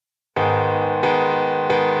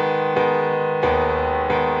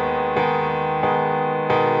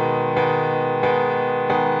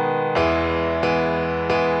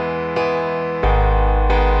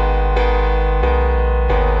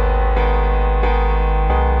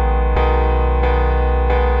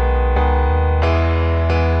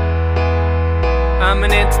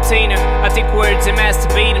entertainer. I take words and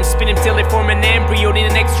masturbate them, spin them till they form an embryo. Need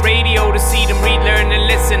an X-Ray-dio to see them, read, learn and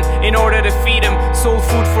listen in order to feed them. Soul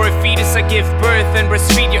food for a fetus, I give birth and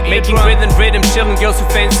breastfeed your making rhythm. Children, girls who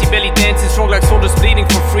fancy belly dancing, strong like soldiers bleeding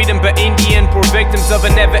for freedom. But in the end, poor victims of a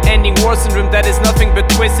never-ending war syndrome that is nothing but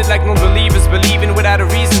twisted, like non-believers believing without a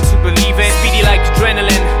reason to believe it. Speedy like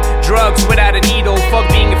adrenaline, drugs without a needle. Fuck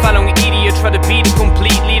being a following idiot, try to be the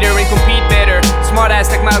complete leader and compete better.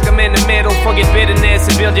 Smartass like Malcolm in the middle. Forget bitterness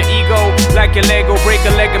and build your ego like a Lego. Break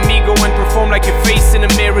a leg amigo and perform like your face in a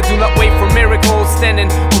mirror. Do not wait for miracles,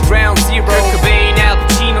 standing on ground zero. Kurt Cobain,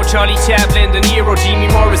 Pacino, Charlie Chaplin, the Niro, Jimmy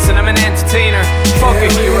Morrison. I'm an entertainer, fuck a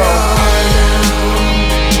hero.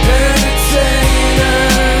 Entertainers,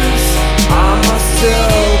 I'm a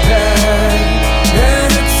stupid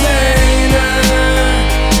entertainer.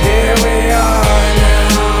 Here we are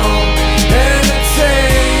now. Entertainers,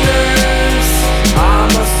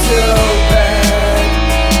 I'm a stupid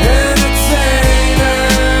entertainer.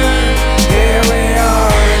 Here we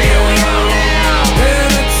are now.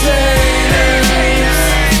 Entertainers,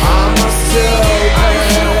 I'm a stupid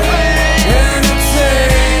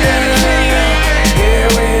entertainer. Here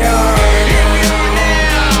we are now.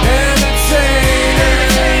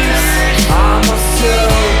 Entertainers, I'm a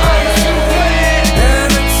stupid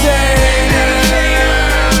entertainer.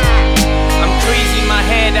 I'm crazy in my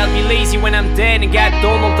head, I'll be lazy when I'm dead. And got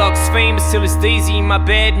Donald Duck's famous till it's Daisy in my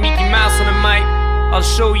bed. Mickey Mouse on the mic, I'll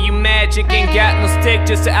show you magic. Ain't got no stick,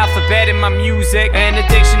 just the alphabet in my music. And a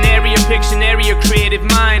dictionary, a pictionnary, a creative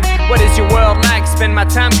mind. What is your world like? Spend my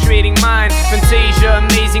time creating mine. Fantasia,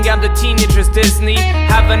 amazing, I'm the teenager's Disney.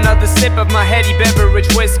 Have another sip of my heady beverage,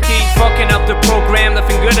 whisky. Fucking up the program,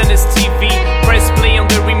 nothing good on this TV. Press play on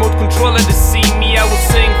the remote controller to see me. I will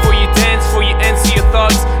sing for you, dance for you, answer your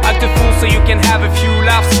thoughts. Act a fool so you can have a few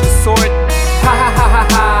laughs of the sort.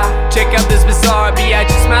 Hahahaha. Check out this bizarre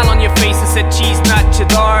B.I.G. smile on your face and said cheese, not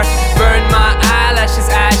cheddar. Burn my eyelashes